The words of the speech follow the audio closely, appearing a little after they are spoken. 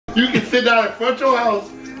You can sit down in front of your house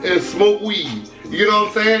and smoke weed. You know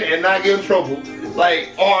what I'm saying? And not get in trouble. Like,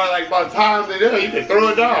 or like by the time they're there, you can throw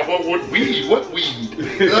it down. But what weed? What weed?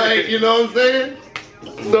 Like, you know what I'm saying?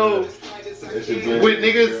 So with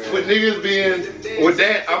niggas being with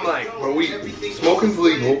that, I'm like, bro, smoking's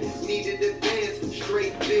legal.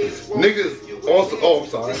 Niggas also, oh, I'm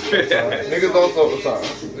sorry. Niggas also, I'm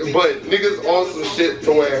sorry. But niggas also shit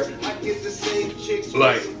to where,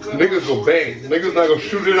 like, niggas go bang. Niggas not gonna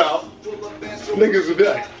shoot it out. Niggas will be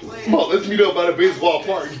like, come on, let's meet up at a baseball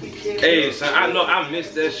park. Hey, son, I know I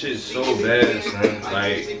miss that shit so bad, son.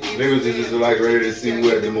 Like, niggas just like ready to see who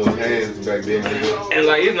had the most hands back then. And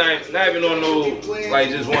like, it's not even on no, like,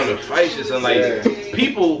 just want to fight shit, son. Like, yeah.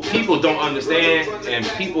 people don't understand, and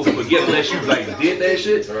people forget unless you like did that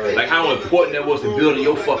shit. Right. Like how important that was to building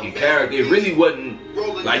your fucking character. It really wasn't.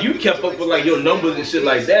 Like, you kept up with like your numbers and shit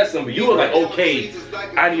like that, son. But you were like, okay,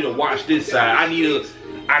 I need to watch this side.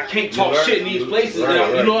 I can't talk shit in these places.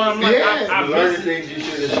 Right. You know what I'm like? Yeah. I miss things you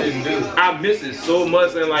shouldn't do. I miss it so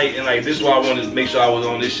much, and like this is why I wanted to make sure I was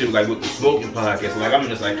on this shit, like with the smoking podcast. Like, I'm in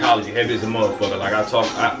the psychology heavy as a motherfucker. Like,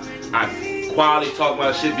 I quality talk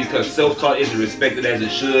about shit because self-taught isn't respected as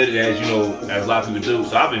it should, and as you know, as a lot of people do.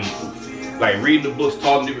 So I've been like reading the books,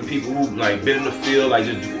 talking to different people who like been in the field, like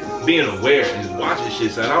just being aware and just watching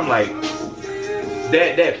shit. So I'm like,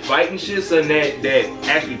 that fighting shit, son, that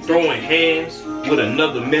actually throwing hands with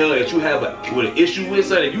another male that you have with an issue with,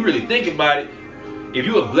 son, if you really think about it, if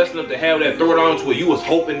you were blessed enough to have that throw it on to where you was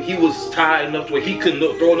hoping he was tired enough to where he couldn't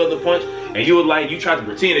throw another punch, and you were like, you tried to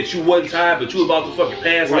pretend that you wasn't tired, but you were about to fucking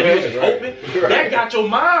pass, like you was just hoping, that got your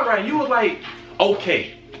mind right. You was like,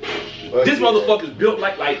 okay, this motherfucker's built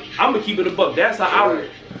like I'm gonna keep it a buck. That's how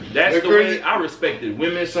that's the way I respected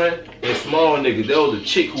women, son, and small niggas. There was a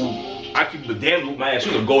chick who I keep the damn with my ass. She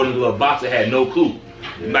was a golden little box that had no clue.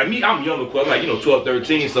 Like me, I'm younger, I'm like, 12,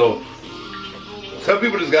 13, so some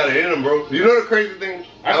people just got it in them, bro. You know the crazy thing?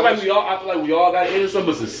 I feel like we all got it in some,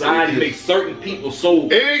 but society makes certain people so.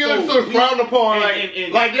 It ain't gonna so frowned upon, like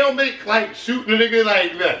they don't make like shooting a nigga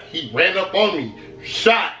like he ran up on me,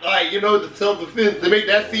 shot, like, you know, the self-defense. They make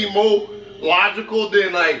that seem more logical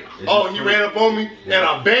than like, oh, he ran up on me and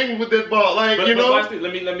I banged with that ball, like, you know. But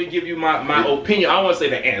let me give you my opinion. I don't want to say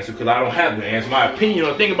the answer because I don't have the answer. My opinion.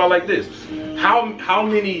 Or think about it like this: how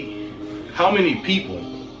many people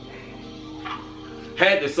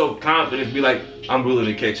had the self-confidence to be like, I'm willing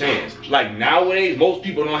to catch hands? Like nowadays, most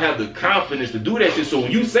people don't have the confidence to do that shit. So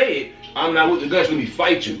when you say it, I'm not with the guns, let me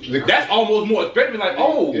fight you. That's almost more threatening. Like,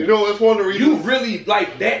 oh, you know, that's one of the reasons you really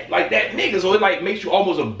like that nigga. So it like makes you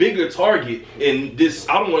almost a bigger target in this.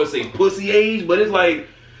 I don't want to say pussy age, but it's like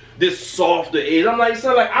this softer age. I'm like,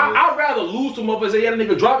 son, like I'd rather lose to motherfuckers and say, yeah, the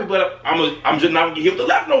nigga drop it, but I'm just not gonna get hit with the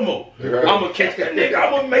left no more. Right. I'm gonna catch that nigga.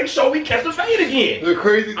 I'm gonna make sure we catch the fade again. The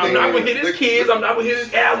crazy thing I'm not gonna hit his kids. I'm not gonna hit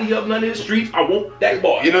his alley up, none of his streets. I want that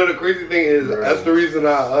boy. You know, the crazy thing is that's the reason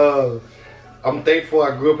I'm thankful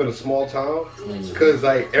I grew up in a small town, because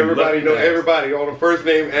like everybody know everybody on a first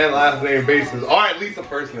name and last name basis, or at least a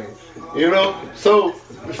first name, you know. So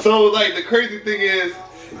like the crazy thing is,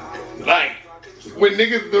 like when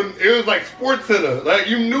niggas it was like Sports Center, like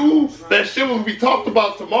you knew that shit would be talked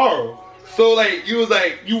about tomorrow. So like you was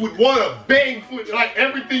like you would want to bang for like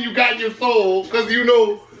everything you got in your soul, because you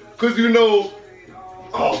know.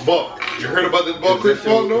 Oh, Buck. You heard about this Buck Chris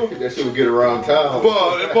Funk, though? That shit would get around town.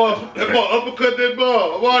 Buck, that ball uppercut that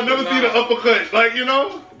ball. Well, I never seen an uppercut, like, you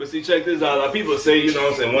know? But see, check this out. Like, people say, you know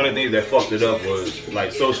what I'm saying, one of the things that fucked it up was,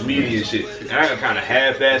 like, social media and shit. And I can kind of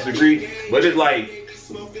half-ass agree, but it's like,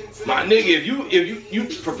 my nigga, if you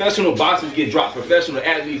professional boxers get dropped, professional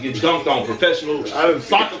athletes get dunked on, professional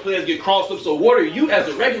soccer players get crossed up, so what are you as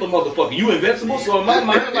a regular motherfucker? You invincible? So in my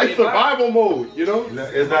mind, like, it's survival mode, you know?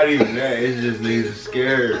 It's not even that. It's just niggas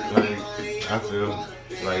scared. Like, I feel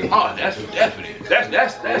like. Oh, that's a definite. That's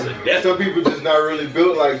a definite. Some people just not really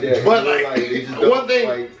built like that. But like they just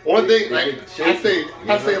one thing, like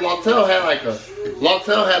I say, Lawtell had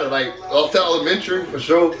Lawtell Elementary for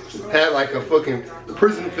sure had like a fucking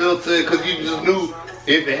prison feel to it, because you just knew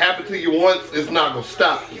if it happened to you once, it's not gonna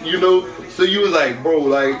stop, you know. So you was like, bro,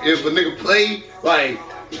 like if a nigga play, like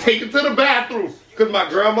take it to the bathroom. Because my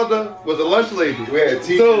grandmother was a lunch lady. We had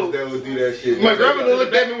teachers that would do that shit. My grandmother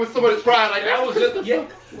looked at me with so much pride, like that was just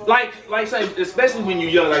like say, especially when you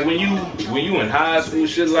young, like when you in high school,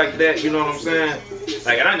 shit like that. You know what I'm saying?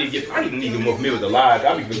 Like, and I need to get more familiar with the lives.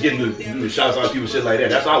 I be forgetting to do the shots on people, shit like that.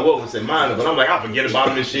 That's how I was in mine, but I'm like, I forget about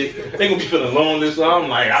them and shit. They gonna be feeling lonely, so I'm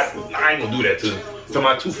like, I ain't gonna do that to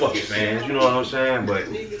my two fucking fans. You know what I'm saying? But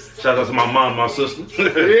shout out to my mom, and my sister.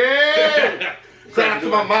 Yeah. Shout out to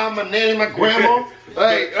my mom, my nanny, my grandma.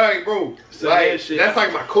 Like, bro, So like, shit. that's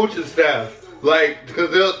like my coaching staff. Like,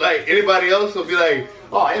 because they'll, like, anybody else will be like,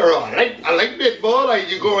 oh, Aaron, I like that, ball. Like,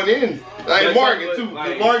 you're going in. Like, Morgan, too.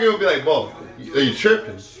 Like, Morgan will be like, ball, are you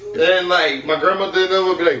tripping? And, like, my grandmother and them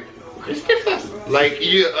will be like, like,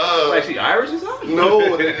 you, like she Irish or something?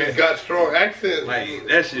 no, they just got strong accents. Like,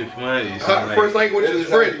 that shit funny. So, like, First language is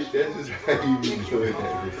French. That's just how you be doing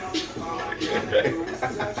that.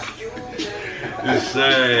 Just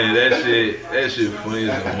saying, that shit funny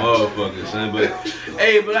as a motherfucker, son. But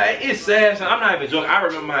hey, but like, it's sad, son. I'm not even joking. I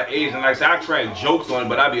remember my age, and like I said, I crack jokes on it,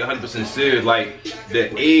 but I be 100% serious. Like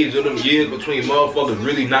the age of them years between motherfuckers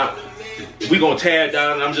really not. We gonna tear it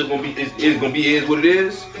down, and I'm just gonna be. It's gonna be is what it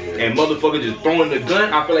is. And motherfucker just throwing the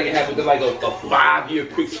gun. I feel like it happened in like a 5-year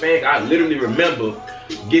quick span. I literally remember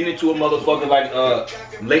getting into a motherfucker like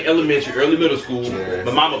late elementary, early middle school. Yeah.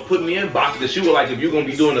 My mama put me in boxing. She was like, if you're gonna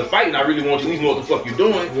be doing the fighting, I really want you to at least know what the fuck you're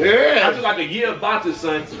doing. Yeah. I took like a year of boxing,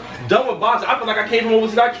 son. Done with boxing. I feel like I came from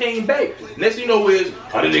overseas. I came back. Next thing you know is,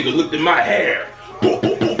 oh, the nigga looked at my hair.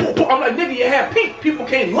 I'm like, nigga, your hair pink. People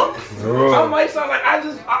can't look. Oh. I'm like, son, like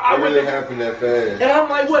I really happened that fast. and I'm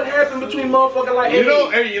like, what happened between motherfucker like, you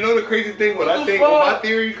know the crazy thing? What I think of my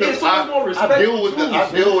theory, because I deal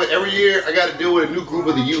with every year. I got to deal with a new group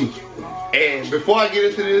of the youth. And before I get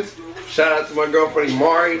into this, shout out to my girlfriend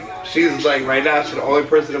Mari. She's like right now, she's the only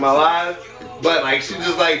person in my life. But like she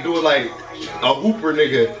just like doing like a hooper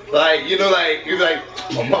nigga. Like, you know, like you're like,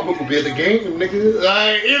 my mama gonna be at the game, nigga.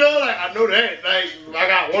 Like, you know, like I know that. Like I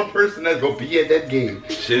got one person that's gonna be at that game.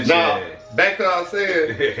 Shit, now, yeah. back to what I was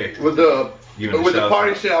saying with the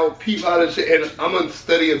party shit, I would peep out of shit, and I'm gonna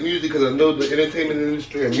study of music because I know the entertainment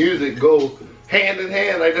industry and music go hand in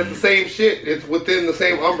hand. Like that's the same shit. It's within the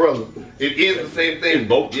same umbrella. It is the same thing. It's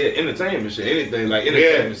both, yeah, entertainment shit, anything like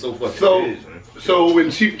entertainment is so fucking big, man. So when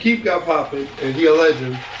Chief Keef got popping, and he a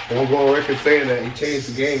legend, and I'm going on record saying that he changed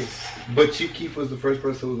the game, but Chief Keef was the first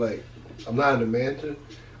person who was like, I'm not in the mansion,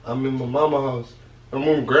 I'm in my mama house, I'm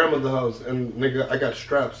in my grandmother's house, and nigga, I got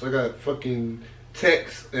straps, I got fucking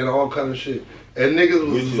texts and all kind of shit. And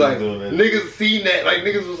niggas was like, niggas seen that, like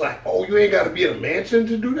niggas was like, oh, you ain't gotta be in a mansion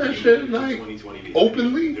to do that shit, like,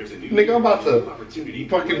 openly? Nigga, I'm about to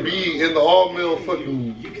fucking be in the all-mill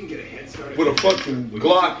fucking, with a fucking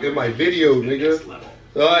Glock in my video, nigga.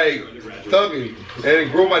 Like, thugging.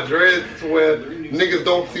 And grow my dreads to where niggas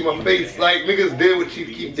don't see my face. Like, niggas did what Chief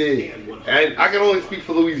Keef did. And I can only speak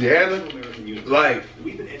for Louisiana. Like,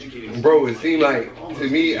 bro, it seemed like, to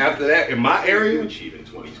me, after that, in my area,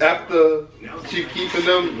 after Chief Keef and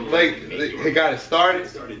them, like, they got it started,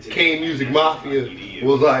 came Music Mafia,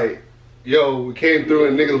 was like, yo, we came through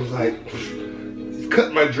and niggas was like,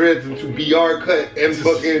 cut my dreads into BR cut and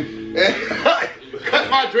fucking, cut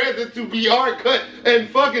my dreads into BR cut and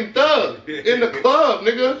fucking thug in the club,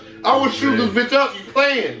 nigga. I would shoot this bitch up, you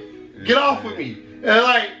playing. Get off of me. And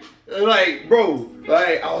like, bro,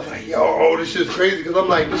 like, I was like, yo, this shit's crazy, because I'm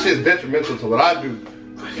like, this shit's detrimental to what I do.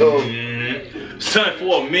 So, son,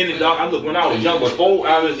 for a minute, dog, I look, when I was young, before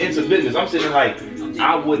I was into business, I'm sitting like,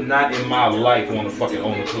 I would not in my life want to fucking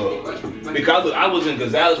own a club. Because look, I was in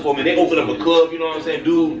Gonzales for a minute, they opened up a club, you know what I'm saying,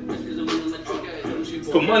 dude,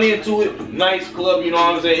 put money into it, nice club, you know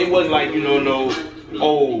what I'm saying, it wasn't like, you know, no,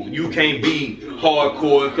 oh, you can't be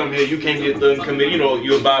hardcore, come here, you can't get thug, come here, you know,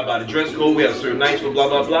 you abide by the dress code, we have certain nights for blah,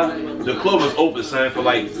 blah, blah. The club was open, son, for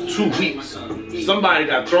like 2 weeks. Somebody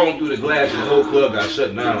got thrown through the glass and the whole club got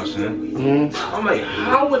shut down, son. I'm like,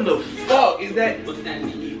 how in the fuck is that?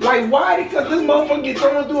 Like, why? Because this motherfucker get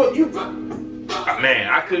thrown through it. Man,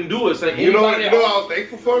 I couldn't do it, son. You know what I was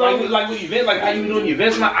thankful for? Like with events, like how you doing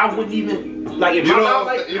events, like, I wouldn't even, like, if you know what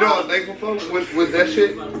I was thankful for with that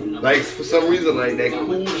shit? Like, for some reason, like, that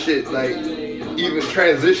cool shit, like, even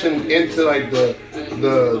transitioned into, like,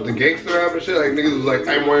 the gangster rap and shit. Like, niggas was like,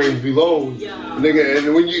 I'm wearing below, nigga.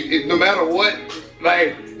 And when no matter what,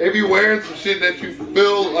 like, if you wearing some shit that you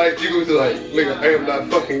feel like, you go to like, nigga, I am not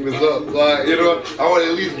fucking this up. Like, you know, I want to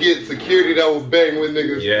at least get security that will bang with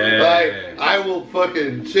niggas. Yeah. Like, I will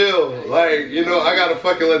fucking chill. Like, you know, I gotta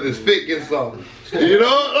fucking let this fit get some. You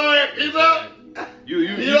know, like, you know.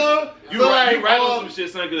 You rapping some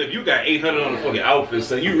shit, son, because if you got 800 on the fucking outfit,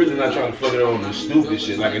 son, you really not trying to fuck it on the stupid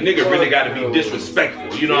shit. Like, a nigga really got to be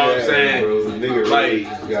disrespectful, you know what I'm saying? Bro, nigga like,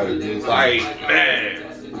 really man.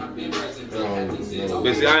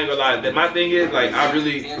 But see, I ain't gonna lie, my thing is, like, I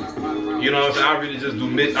really, you know what I'm saying, I really just do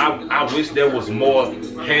I wish there was more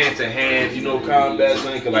hand-to-hand, you know, combat,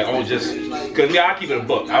 son, cause like, I'm just, cause yeah, I keep it a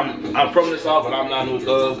buck. I'm from the South, but I'm not no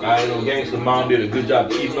thug, I ain't no gangster. Mom did a good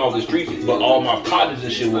job keeping off the streets, but all my partners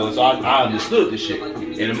and shit was, so I understood this shit.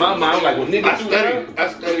 And in my mind, I'm like, well, nigga, I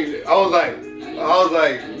studied it. I was like, I was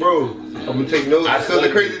like, bro, I'm gonna take notes. So the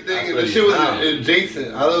crazy thing is, the shit was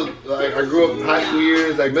adjacent. I grew up in high school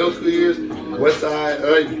years, like middle school years, west side,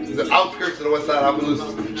 like the outskirts of the west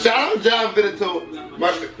side. Shout out John Benito,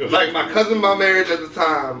 my cousin, my marriage at the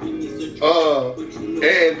time.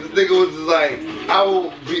 And this nigga was just like, I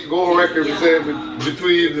will go on record saying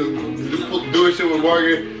between doing shit with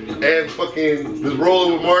Morgan and fucking just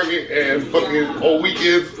rolling with Morgan and fucking on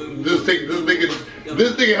weekends, this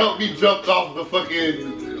nigga helped me jump off the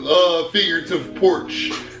fucking figurative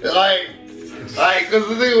porch. Cause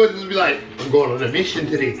the nigga would just be like, I'm going on a mission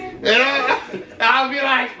today. And I'll be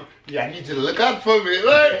like, yeah, I need you to look out for me.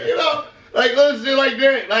 Like, you know, like little shit like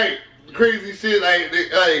that. Like crazy shit, like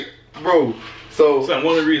bro. So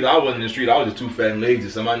one of the reasons I wasn't in the street, I was just too fat and lazy.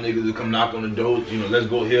 Some of my niggas would come knock on the door, you know, let's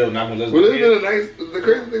go here, knock on, let's go here. The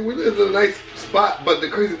crazy thing, we lived in a nice spot, but the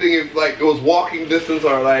crazy thing is like it was walking distance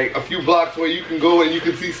or like a few blocks where you can go and you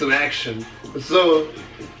can see some action. So,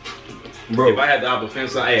 bro, if I had the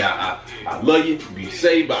opportunity, hey, I love you, be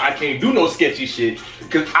safe, but I can't do no sketchy shit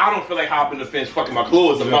because I don't feel like hopping the fence, fucking my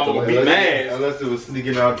clothes, and mama gonna be mad. Unless it was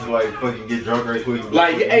sneaking out to like fucking get drunk right quick.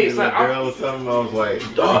 Like, hey, son, girl or something, I was like,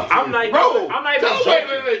 I'm not, bro, I'm not even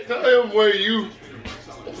joking. Tell him where you.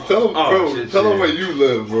 Tell him where you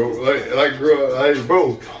live, bro. Like,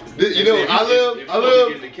 bro. You know, I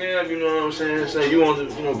live in the camp. You know what I'm saying? Say you want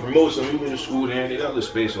to, you know, promote some. You went to school there, they got the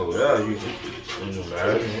space over there. You know,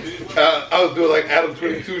 I was doing like Adam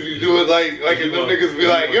 22. You do it like if them niggas be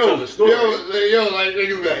like, yo, like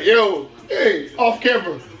niggas be like, yo, hey, off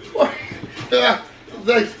camera,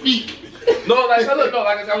 like speak. No, like I look, no,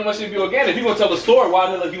 like I said, I want to be organic. If you gonna tell a story, why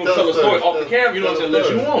not? If you gonna tell a story off the camera, you know what I'm saying? Let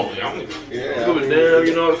you want. Yeah. Down,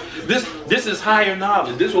 you know. This is HieR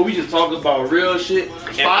Nahledge. This is what we just talking about, real shit.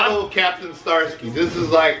 Follow Captain Starsky. This is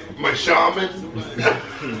like my shaman.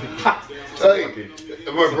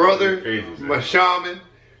 My brother, my shaman,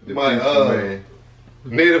 my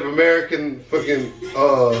Native American fucking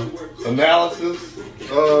analysis.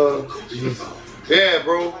 Yeah,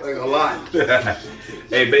 bro, like a lot.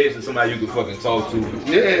 Hey, basically somebody you can fucking talk to.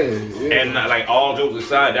 Yeah. And like all jokes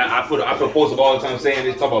aside, that I post up all the time saying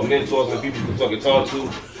this, talk about mentors and people you can fucking talk to.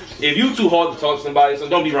 If you too hard to talk to somebody, so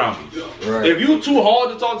don't be around me. Right. If you too hard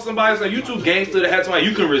to talk to somebody, so you too gangster to have somebody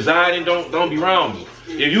you can resign and don't be around me.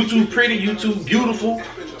 If you too pretty, you too beautiful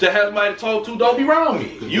to have somebody to talk to, don't be around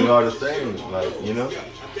me. You are the same, like, you know.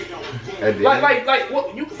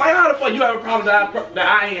 What you how the fuck you have a problem that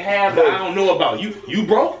I ain't have that I don't know about? You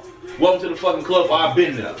broke? Welcome to the fucking club where I've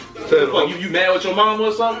been there. Fuck, you mad with your mama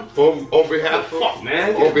or something? On behalf of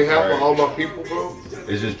all my people, bro.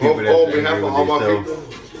 It's just people on behalf of all my people.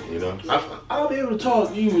 You know? I'll be able to talk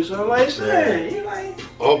to you, so like, you like.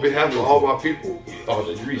 On behalf of all my people. On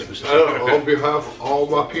behalf of all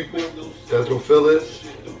my people that's gonna feel this,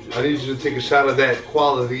 I need you to take a shot of that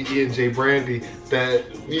quality E&J Brandy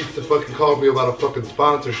that needs to fucking call me about a fucking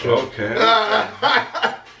sponsorship. Okay.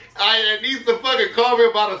 I needs to fucking call me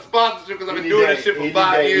about a sponsorship because I've been doing this shit for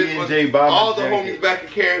 5 years. All the homies back in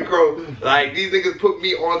Karen Crow, like these niggas put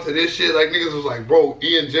me onto this shit. Like niggas was like, bro,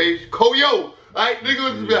 E&J, Koyo. Like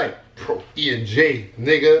niggas would be like, bro, E&J,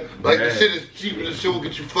 nigga. Like the shit is cheap and the shit will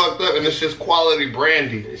get you fucked up and it's just quality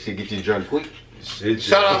brandy. It should get you drunk quick.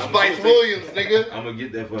 Shout out Spice Williams, nigga. I'm gonna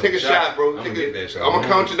get that. Take a shot, bro. I'm gonna get that shot. I'm gonna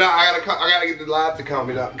count you down. I gotta get the live to count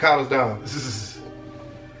us down.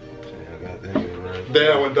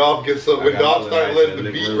 Damn, when Dolph gets up, when Dolph started letting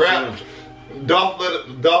the beat rap, Dolph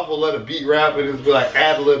will let a beat rap and just be like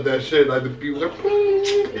ad lib that shit, like the beat was like, and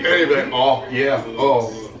he'd be like, oh yeah, oh.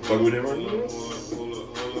 Fuck with that right now.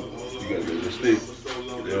 You got the stick.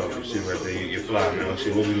 Yeah, shit right there, you fly, man.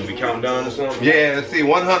 Shit, what we gonna be counting down or something? Yeah, let's see,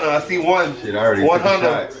 100. I see one. Shit, I already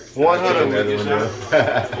 100. 100.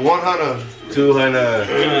 100.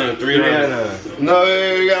 200. 300. No,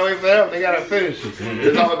 we gotta wait for them. They gotta finish it.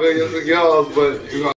 It's all good, it's yours, but.